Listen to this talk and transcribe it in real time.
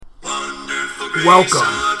Welcome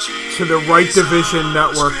to the Right Division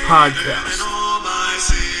Network podcast,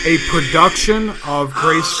 a production of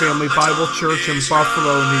Grace Family Bible Church in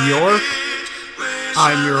Buffalo, New York.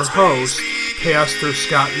 I'm your host, Pastor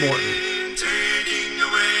Scott Morton.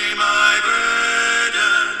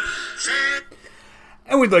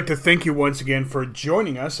 And we'd like to thank you once again for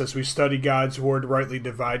joining us as we study God's Word rightly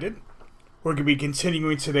divided. We're going to be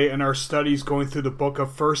continuing today in our studies going through the book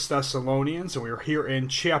of 1 Thessalonians, and we're here in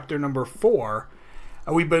chapter number 4.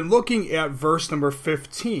 And we've been looking at verse number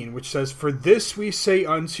 15, which says, "For this we say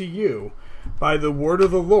unto you, by the word of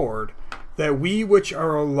the Lord, that we which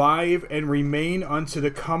are alive and remain unto the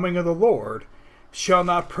coming of the Lord shall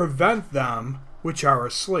not prevent them which are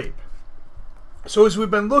asleep." So as we've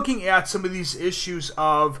been looking at some of these issues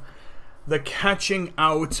of the catching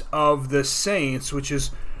out of the saints, which is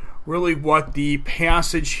really what the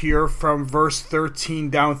passage here from verse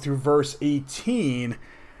 13 down through verse 18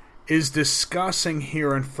 is discussing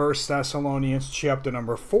here in 1 Thessalonians chapter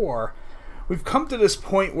number 4. We've come to this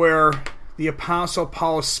point where the Apostle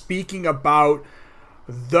Paul is speaking about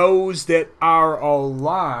those that are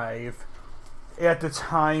alive at the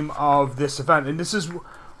time of this event. And this is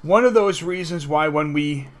one of those reasons why when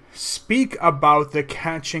we speak about the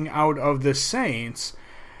catching out of the saints,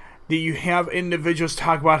 that you have individuals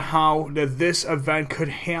talk about how that this event could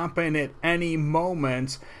happen at any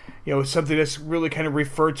moment, something that's really kind of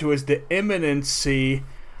referred to as the imminency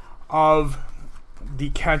of the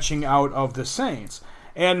catching out of the saints.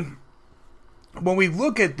 And when we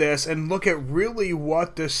look at this and look at really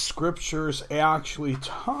what the scriptures actually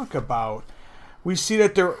talk about, we see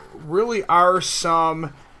that there really are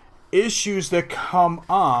some issues that come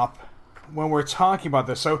up when we're talking about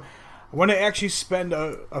this. So I want to actually spend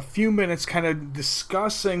a few minutes kind of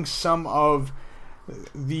discussing some of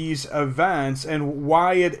these events and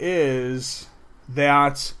why it is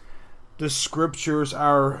that the scriptures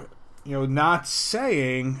are, not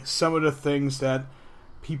saying some of the things that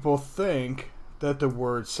people think that the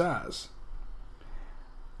word says.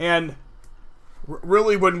 And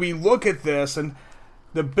really when we look at this, and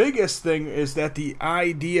the biggest thing is that the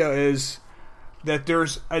idea is that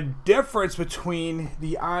there's a difference between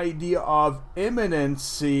the idea of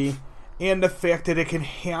imminency and the fact that it can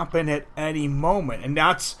happen at any moment. And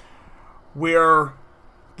that's where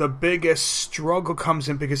the biggest struggle comes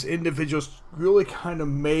in, because individuals really kind of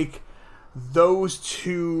make those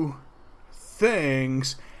two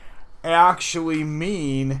things actually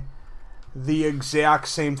mean the exact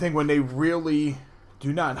same thing when they really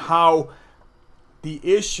do not. How the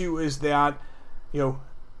issue is that,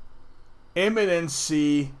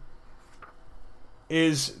 imminency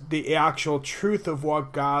is the actual truth of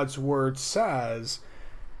what God's word says.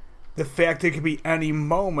 The fact that it could be any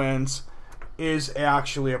moment is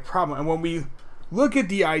actually a problem. And when we look at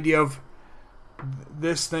the idea of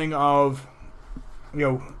this thing of,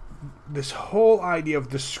 this whole idea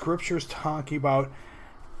of the scriptures talking about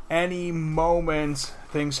any moment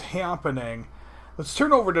things happening, let's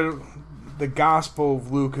turn over to the Gospel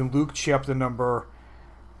of Luke in Luke chapter number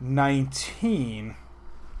 19,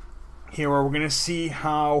 here where we're going to see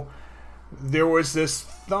how there was this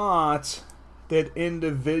thought that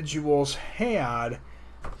individuals had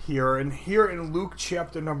here. And here in Luke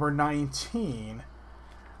chapter number 19,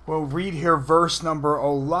 we'll read here verse number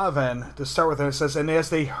 11 to start with. And it says, "And as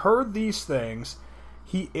they heard these things,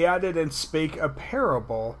 he added and spake a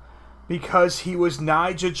parable, because he was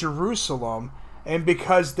nigh to Jerusalem, and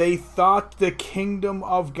because they thought the kingdom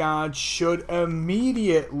of God should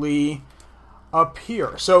immediately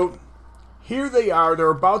appear." So here they are, they're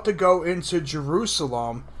about to go into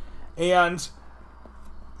Jerusalem, and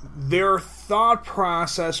their thought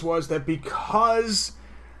process was that because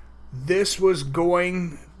this was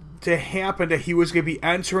going to happen, that he was going to be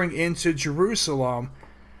entering into Jerusalem,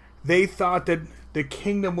 they thought that the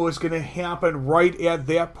kingdom was going to happen right at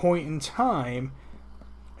that point in time.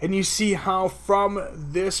 And you see how from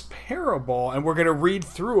this parable, and we're going to read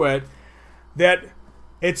through it, that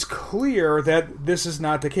it's clear that this is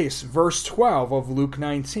not the case. Verse 12 of Luke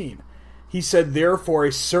 19. He said, "Therefore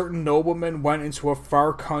a certain nobleman went into a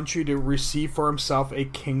far country to receive for himself a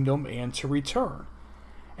kingdom and to return.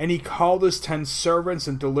 And he called his 10 servants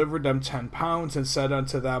and delivered them 10 pounds and said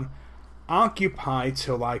unto them, Occupy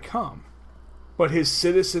till I come. But his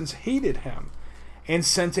citizens hated him and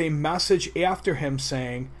sent a message after him,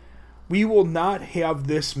 saying, We will not have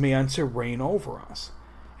this man to reign over us.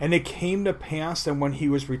 And it came to pass that when he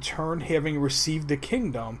was returned, having received the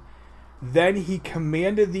kingdom, then he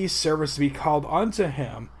commanded these servants to be called unto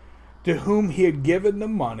him, to whom he had given the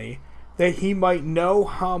money, that he might know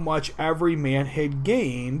how much every man had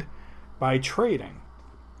gained by trading.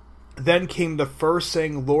 Then came the first,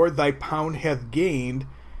 saying, Lord, thy pound hath gained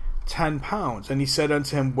 10 pounds. And he said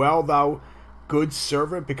unto him, Well, thou good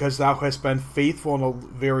servant, because thou hast been faithful in a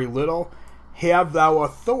very little, have thou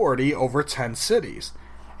authority over 10 cities.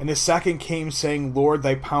 And the second came, saying, Lord,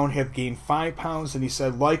 thy pound hath gained 5 pounds. And he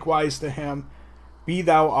said likewise to him, Be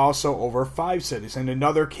thou also over 5 cities. And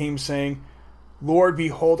another came, saying, Lord,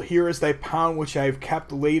 behold, here is thy pound which I have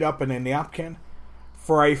kept laid up in a napkin.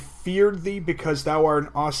 For I feared thee, because thou art an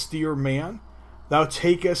austere man. Thou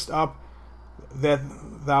takest up that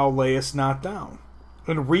thou layest not down,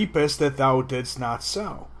 and reapest that thou didst not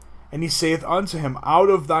sow. And he saith unto him, Out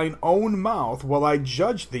of thine own mouth will I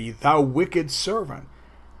judge thee, thou wicked servant.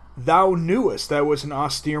 Thou knewest that I was an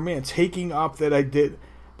austere man, taking up that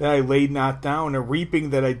I laid not down, and reaping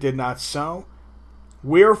that I did not sow.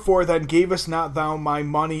 Wherefore then gavest not thou my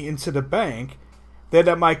money into the bank, that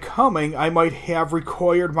at my coming I might have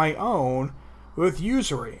required my own with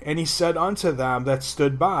usury? And he said unto them that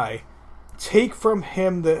stood by, Take from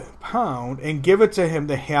him the pound, and give it to him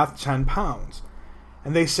that hath 10 pounds.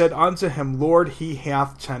 And they said unto him, Lord, he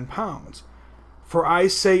hath 10 pounds. For I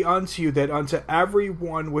say unto you, that unto every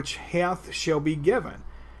one which hath shall be given,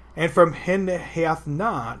 and from him that hath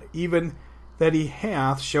not, even that he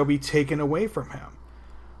hath, shall be taken away from him.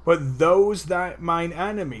 But those that mine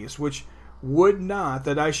enemies, which would not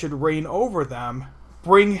that I should reign over them,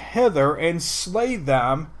 bring hither and slay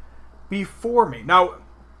them before me. Now,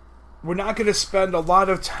 we're not going to spend a lot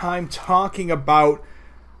of time talking about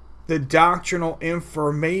the doctrinal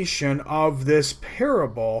information of this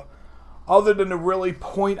parable, other than to really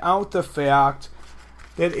point out the fact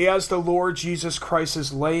that as the Lord Jesus Christ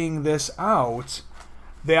is laying this out,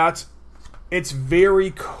 that it's very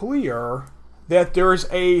clear that there's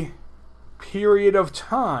a period of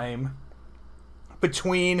time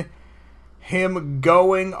between him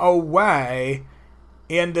going away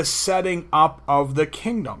and the setting up of the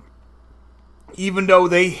kingdom. Even though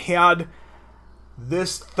they had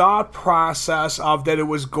this thought process of that it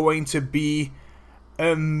was going to be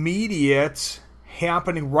immediate,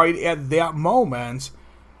 happening right at that moment,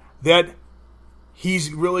 that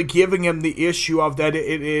he's really giving him the issue of that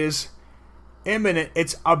it is imminent.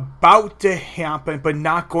 It's about to happen, but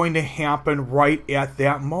not going to happen right at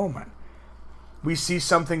that moment. We see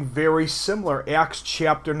something very similar, Acts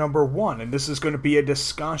chapter number 1, and this is going to be a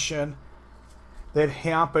discussion that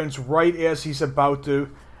happens right as he's about to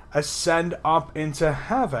ascend up into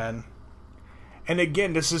heaven. And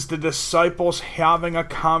again, this is the disciples having a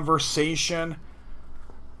conversation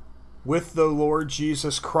with the Lord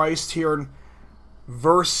Jesus Christ. Here in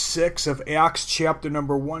verse 6 of Acts chapter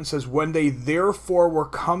number 1 says, When they therefore were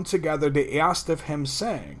come together, they asked of him,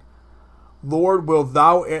 saying, Lord, wilt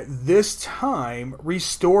thou at this time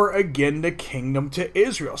restore again the kingdom to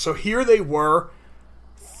Israel? So here they were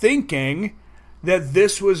thinking that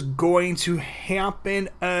this was going to happen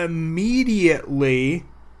immediately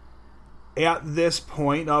at this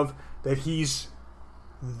point, of that he's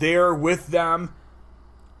there with them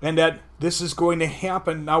and that this is going to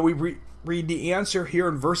happen. Now we read the answer here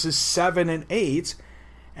in verses 7 and 8.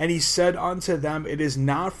 And he said unto them, It is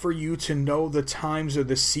not for you to know the times or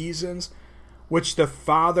the seasons which the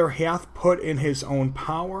Father hath put in his own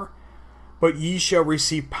power, but ye shall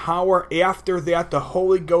receive power after that the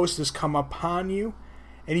Holy Ghost is come upon you,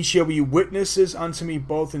 and ye shall be witnesses unto me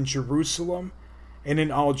both in Jerusalem, and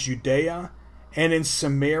in all Judea, and in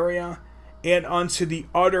Samaria, and unto the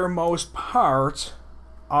uttermost part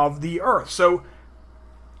of the earth. So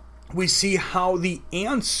we see how the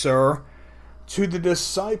answer to the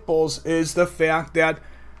disciples is the fact that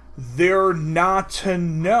they're not to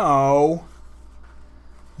know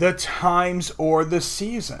the times or the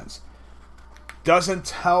seasons. Doesn't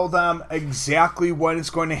tell them exactly when it's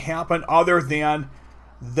going to happen, other than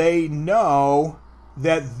they know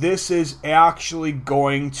that this is actually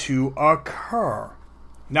going to occur.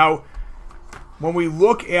 Now, when we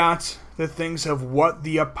look at the things of what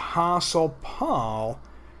the Apostle Paul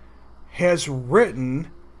has written,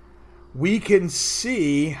 we can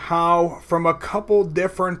see how from a couple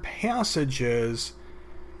different passages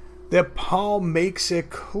that Paul makes it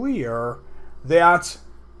clear that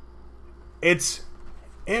it's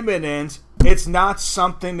imminent. It's not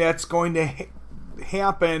something that's going to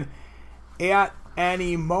happen at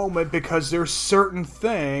any moment, because there's certain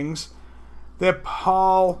things that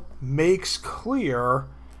Paul makes clear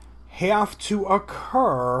have to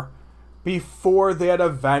occur before that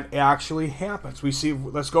event actually happens. We see,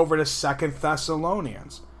 let's go over to 2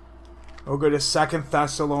 Thessalonians. We'll go to 2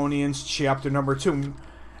 Thessalonians chapter number 2.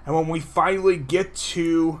 And when we finally get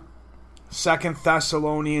to 2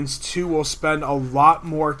 Thessalonians 2, we'll spend a lot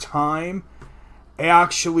more time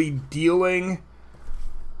actually dealing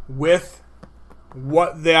with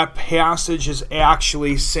what that passage is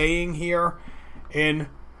actually saying here in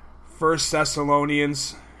 1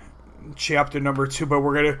 Thessalonians chapter number 2. But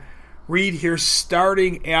we're going to read here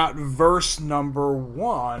starting at verse number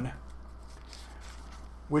 1,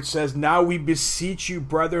 which says, "Now we beseech you,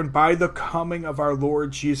 brethren, by the coming of our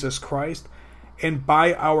Lord Jesus Christ, and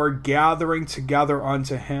by our gathering together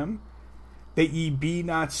unto him, that ye be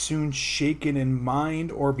not soon shaken in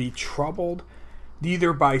mind, or be troubled,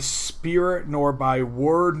 neither by spirit, nor by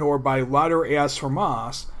word, nor by letter as from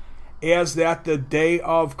us, as that the day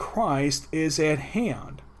of Christ is at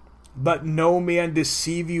hand. Let no man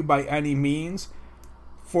deceive you by any means,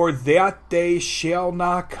 for that day shall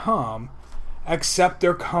not come, except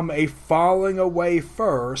there come a falling away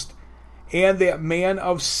first, and that man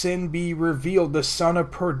of sin be revealed, the son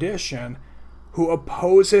of perdition, who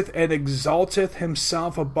opposeth and exalteth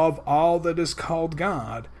himself above all that is called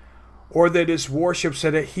God, or that is worshipped,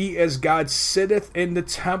 so that he as God sitteth in the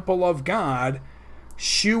temple of God,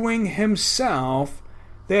 shewing himself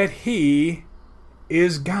that he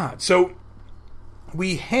is God." So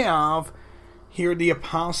we have here the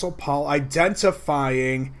Apostle Paul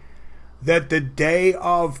identifying that the day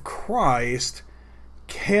of Christ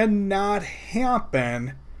cannot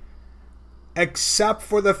happen except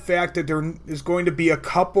for the fact that there is going to be a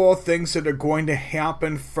couple of things that are going to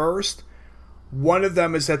happen first. One of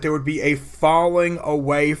them is that there would be a falling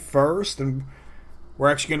away first, and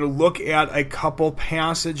we're actually going to look at a couple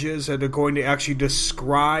passages that are going to actually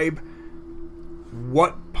describe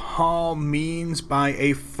what Paul means by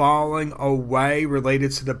a falling away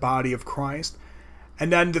related to the body of Christ.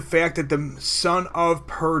 And then the fact that the son of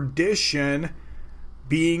perdition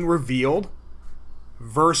being revealed.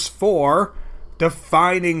 Verse 4,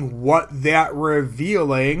 defining what that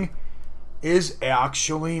revealing is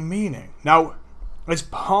actually meaning. Now, as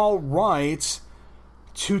Paul writes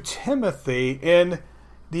to Timothy in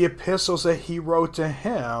the epistles that he wrote to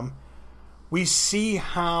him, we see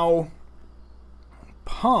how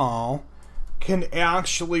Paul can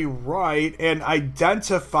actually write and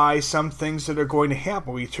identify some things that are going to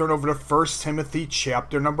happen. We turn over to 1 Timothy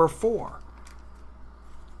chapter number 4.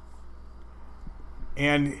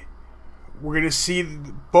 And we're going to see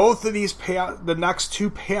both of these, the next two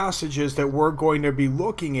passages that we're going to be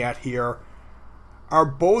looking at here are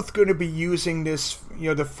both going to be using this,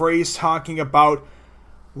 the phrase talking about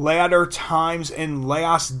latter times and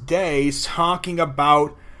last days, talking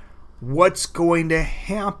about what's going to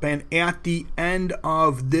happen at the end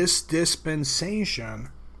of this dispensation.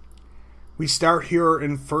 We start here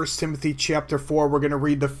in 1 Timothy chapter 4. We're going to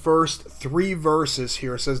read the first 3 verses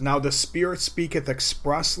here. It says, "Now the Spirit speaketh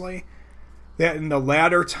expressly that in the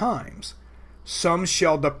latter times some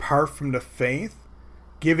shall depart from the faith,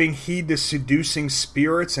 giving heed to seducing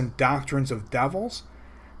spirits and doctrines of devils,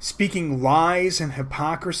 speaking lies and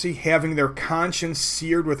hypocrisy, having their conscience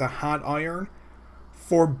seared with a hot iron,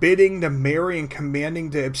 forbidding to marry and commanding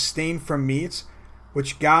to abstain from meats,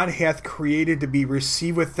 which God hath created to be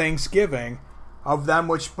received with thanksgiving of them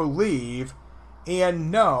which believe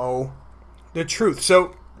and know the truth."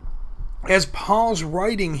 So, as Paul's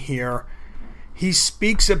writing here, he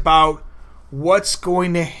speaks about what's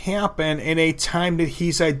going to happen in a time that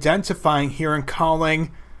he's identifying here and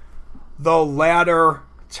calling the latter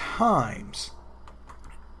times,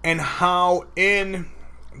 and how in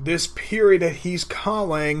this period that he's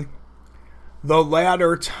calling the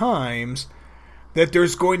latter times, that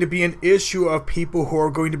there's going to be an issue of people who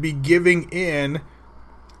are going to be giving in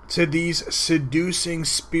to these seducing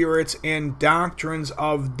spirits and doctrines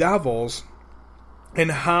of devils,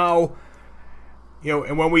 and how,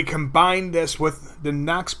 and when we combine this with the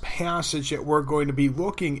next passage that we're going to be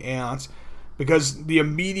looking at, because the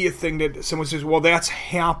immediate thing that someone says, well, that's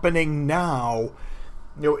happening now,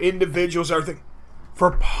 individuals are thinking,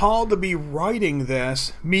 for Paul to be writing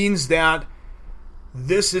this means that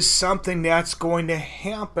this is something that's going to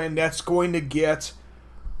happen, that's going to get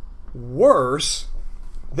worse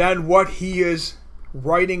than what he is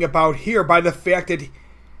writing about here, by the fact that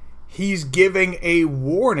he's giving a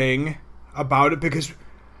warning about it, because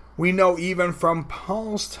we know even from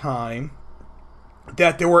Paul's time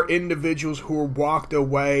that there were individuals who walked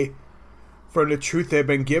away from the truth that had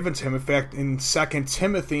been given to him. In fact, in 2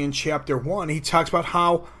 Timothy in chapter 1, he talks about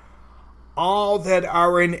how all that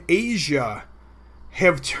are in Asia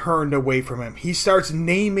have turned away from him. He starts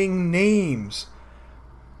naming names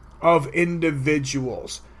of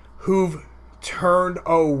individuals who've turned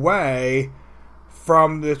away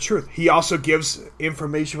from the truth. He also gives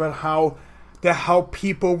information about how to help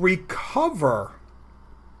people recover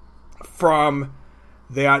from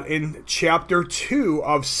that in chapter 2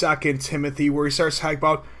 of 2 Timothy, where he starts talking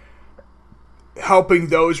about helping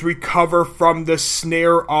those recover from the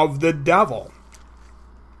snare of the devil.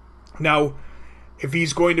 Now, if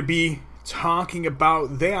he's going to be talking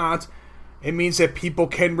about that, it means that people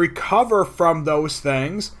can recover from those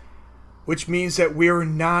things, which means that we're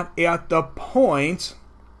not at the point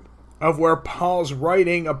of where Paul's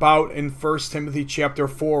writing about in 1 Timothy chapter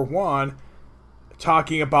 4:1,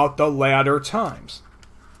 talking about the latter times.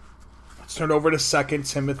 Let's turn over to 2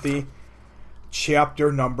 Timothy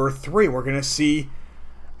chapter number 3. We're going to see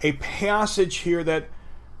a passage here that,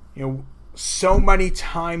 so many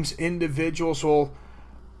times individuals will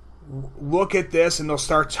look at this and they'll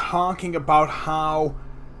start talking about how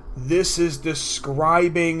this is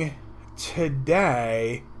describing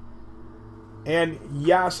today. And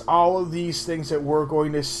yes, all of these things that we're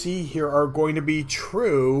going to see here are going to be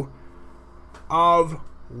true of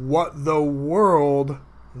what the world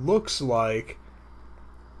looks like.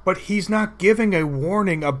 But he's not giving a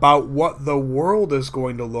warning about what the world is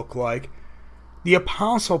going to look like. The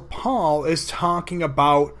Apostle Paul is talking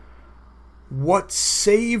about what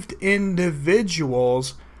saved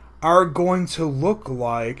individuals are going to look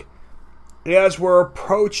like as we're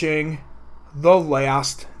approaching the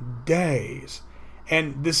last days.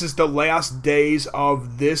 And this is the last days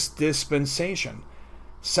of this dispensation.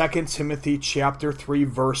 2 Timothy chapter 3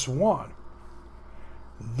 verse 1.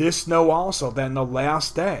 This know also that in the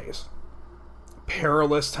last days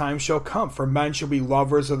perilous times shall come, for men shall be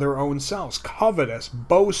lovers of their own selves, covetous,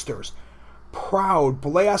 boasters, proud,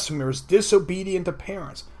 blasphemers, disobedient to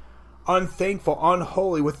parents, unthankful,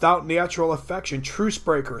 unholy, without natural affection, truce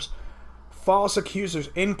breakers, false accusers,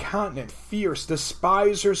 incontinent, fierce,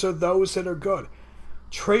 despisers of those that are good,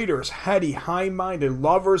 traitors, heady, high-minded,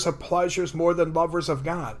 lovers of pleasures more than lovers of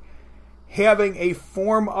God, having a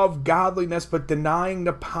form of godliness but denying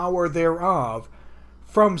the power thereof.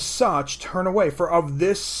 From such turn away, for of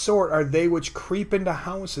this sort are they which creep into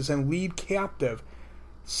houses and lead captive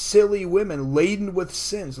silly women laden with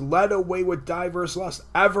sins, led away with divers lusts,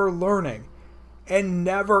 ever learning, and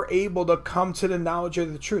never able to come to the knowledge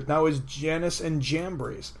of the truth. Now as Jannes and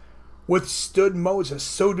Jambres withstood Moses,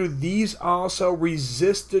 so do these also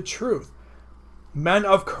resist the truth. Men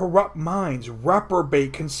of corrupt minds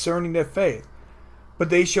reprobate concerning the faith. But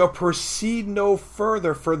they shall proceed no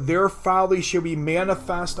further, for their folly shall be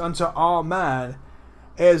manifest unto all men,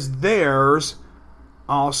 as theirs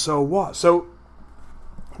also was. So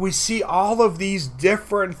we see all of these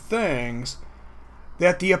different things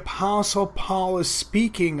that the Apostle Paul is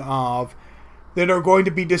speaking of that are going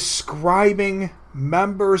to be describing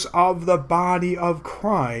members of the body of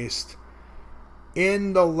Christ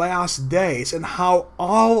in the last days, and how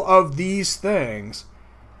all of these things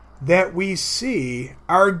that we see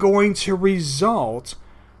are going to result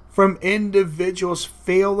from individuals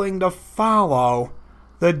failing to follow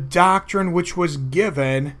the doctrine which was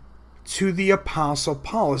given to the Apostle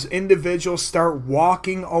Paul. As individuals start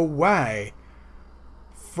walking away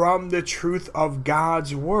from the truth of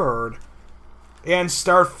God's Word and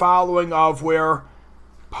start following of where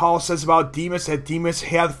Paul says about Demas, that Demas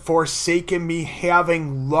hath forsaken me,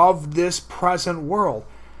 having loved this present world.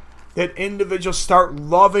 That individuals start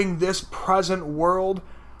loving this present world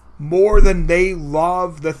more than they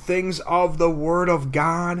love the things of the Word of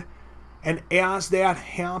God. And as that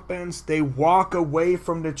happens, they walk away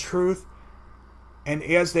from the truth. And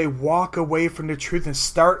as they walk away from the truth and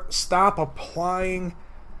stop applying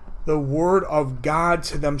the Word of God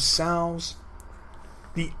to themselves,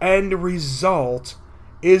 the end result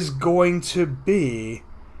is going to be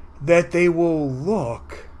that they will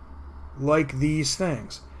look like these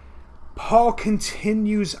things. Paul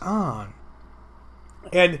continues on,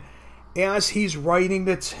 and as he's writing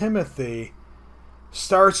to Timothy,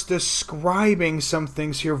 starts describing some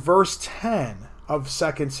things here. Verse 10 of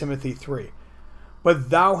 2 Timothy 3.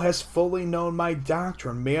 But thou hast fully known my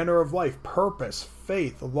doctrine, manner of life, purpose,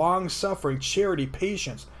 faith, long-suffering, charity,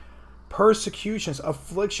 patience, persecutions,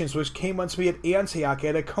 afflictions, which came unto me at Antioch,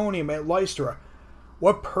 at Iconium, at Lystra.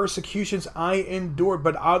 What persecutions I endured,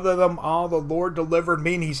 but out of them all the Lord delivered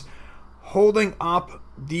me. And he's holding up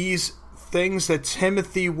these things that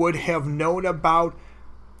Timothy would have known about,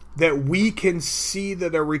 that we can see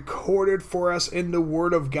that are recorded for us in the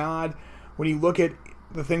Word of God. When you look at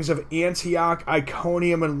the things of Antioch,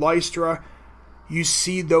 Iconium, and Lystra, you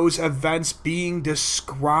see those events being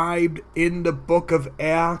described in the book of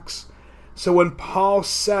Acts. So when Paul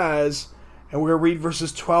says, and we're going to read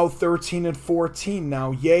verses 12, 13, and 14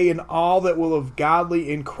 now, yea, and all that will live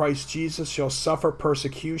godly in Christ Jesus shall suffer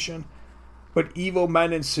persecution, but evil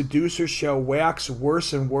men and seducers shall wax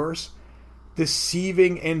worse and worse,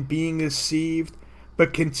 deceiving and being deceived,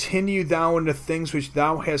 but continue thou in the things which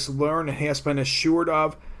thou hast learned and hast been assured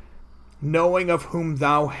of, knowing of whom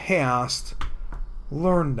thou hast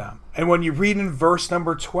learned them. And when you read in verse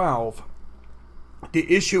number 12,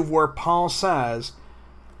 the issue of where Paul says,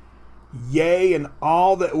 yea, and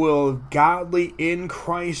all that will live godly in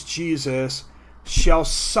Christ Jesus shall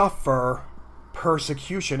suffer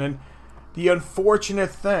persecution. And the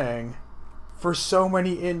unfortunate thing for so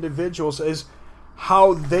many individuals is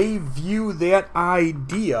how they view that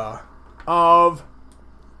idea of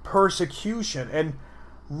persecution and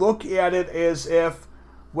look at it as if,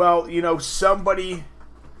 well, somebody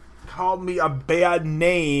called me a bad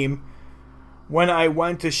name when I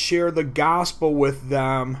went to share the gospel with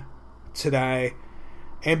them today,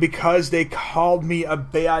 and because they called me a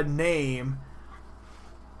bad name,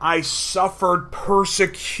 I suffered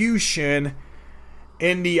persecution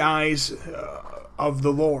in the eyes of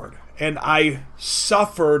the Lord, and I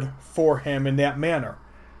suffered for him in that manner.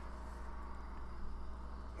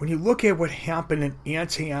 When you look at what happened in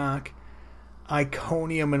Antioch,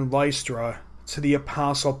 Iconium, and Lystra to the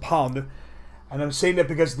Apostle Paul, and I'm saying that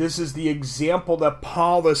because this is the example that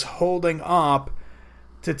Paul is holding up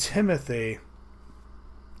to Timothy,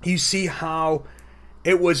 you see how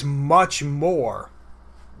it was much more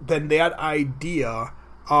than that idea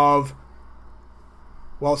of,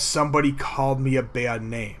 well, somebody called me a bad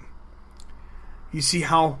name. You see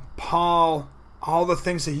how Paul, all the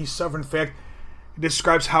things that he suffered, in fact, it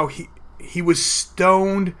describes how he was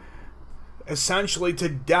stoned essentially to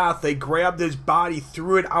death. They grabbed his body,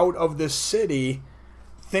 threw it out of the city,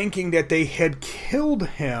 thinking that they had killed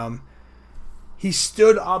him. He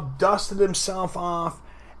stood up, dusted himself off,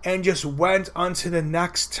 and just went unto the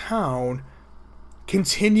next town,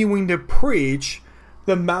 continuing to preach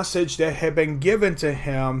the message that had been given to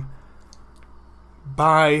him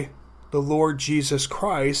by the Lord Jesus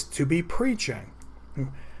Christ to be preaching.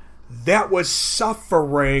 That was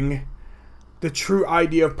suffering the true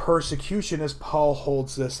idea of persecution, as Paul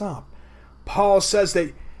holds this up. Paul says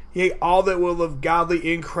that, yea, all that will live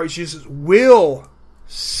godly in Christ Jesus will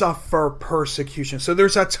suffer persecution. So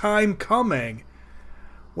there's a time coming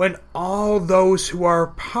when all those who are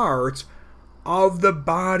part of the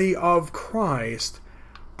body of Christ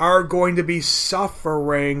are going to be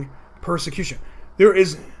suffering persecution. There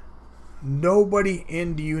is nobody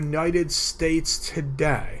in the United States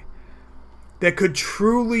today that could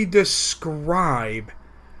truly describe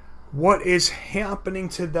what is happening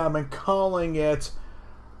to them and calling it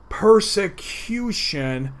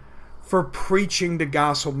persecution for preaching the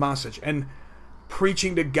gospel message. And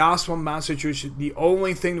preaching the gospel message, which is the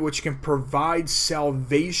only thing which can provide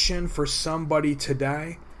salvation for somebody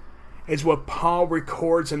today, is what Paul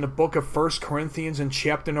records in the book of 1 Corinthians in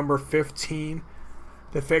chapter number 15.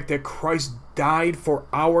 The fact that Christ died for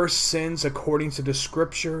our sins according to the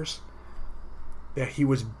scriptures, that he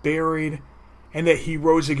was buried, and that he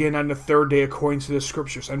rose again on the third day according to the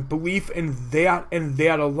scriptures. And belief in that and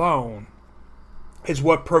that alone is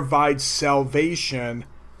what provides salvation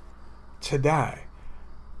today.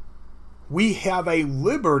 We have a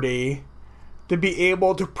liberty to be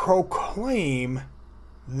able to proclaim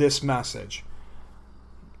this message.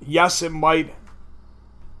 Yes, it might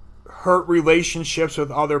hurt relationships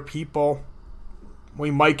with other people.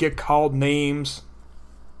 We might get called names.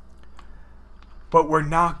 But we're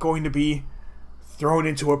not going to be thrown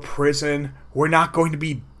into a prison. We're not going to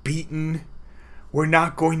be beaten. We're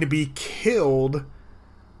not going to be killed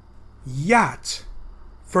yet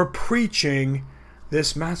for preaching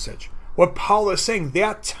this message. What Paul is saying,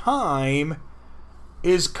 that time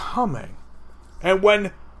is coming. And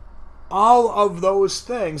when all of those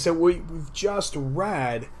things that we've just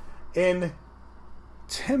read in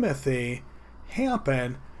Timothy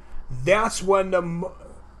happen, that's when the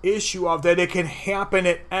issue of that it can happen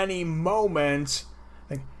at any moment,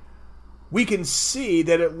 we can see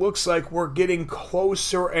that it looks like we're getting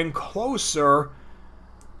closer and closer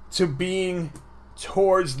to being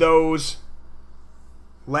towards those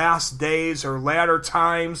last days or latter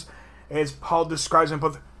times, as Paul describes them,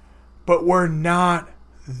 but we're not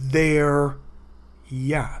there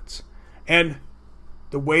yet. And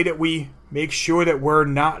the way that we make sure that we're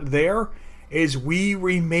not there is we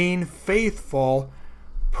remain faithful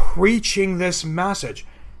preaching this message,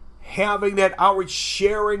 having that outreach,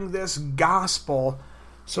 sharing this gospel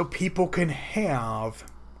so people can have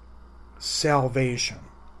salvation.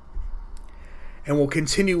 And we'll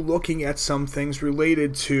continue looking at some things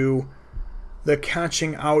related to the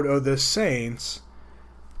catching out of the saints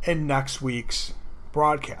in next week's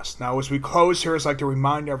broadcast. Now, as we close here, I'd like to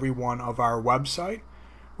remind everyone of our website,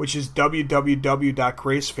 which is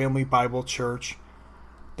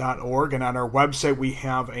www.gracefamilybiblechurch.org. And on our website, we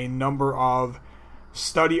have a number of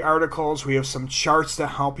study articles. We have some charts to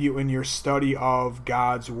help you in your study of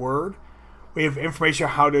God's Word. We have information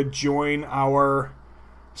on how to join our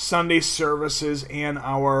Sunday services and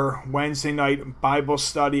our Wednesday night Bible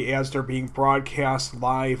study as they're being broadcast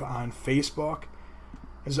live on Facebook.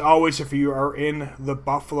 As always, if you are in the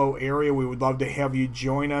Buffalo area, we would love to have you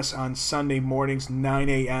join us on Sunday mornings, 9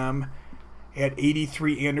 a.m. at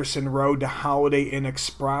 83 Anderson Road, the Holiday Inn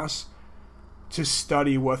Express, to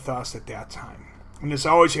study with us at that time. And as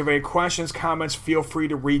always, if you have any questions, comments, feel free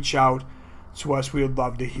to reach out to us. We would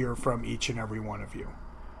love to hear from each and every one of you.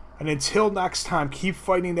 And until next time, keep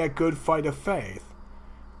fighting that good fight of faith,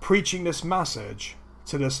 preaching this message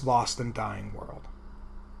to this lost and dying world.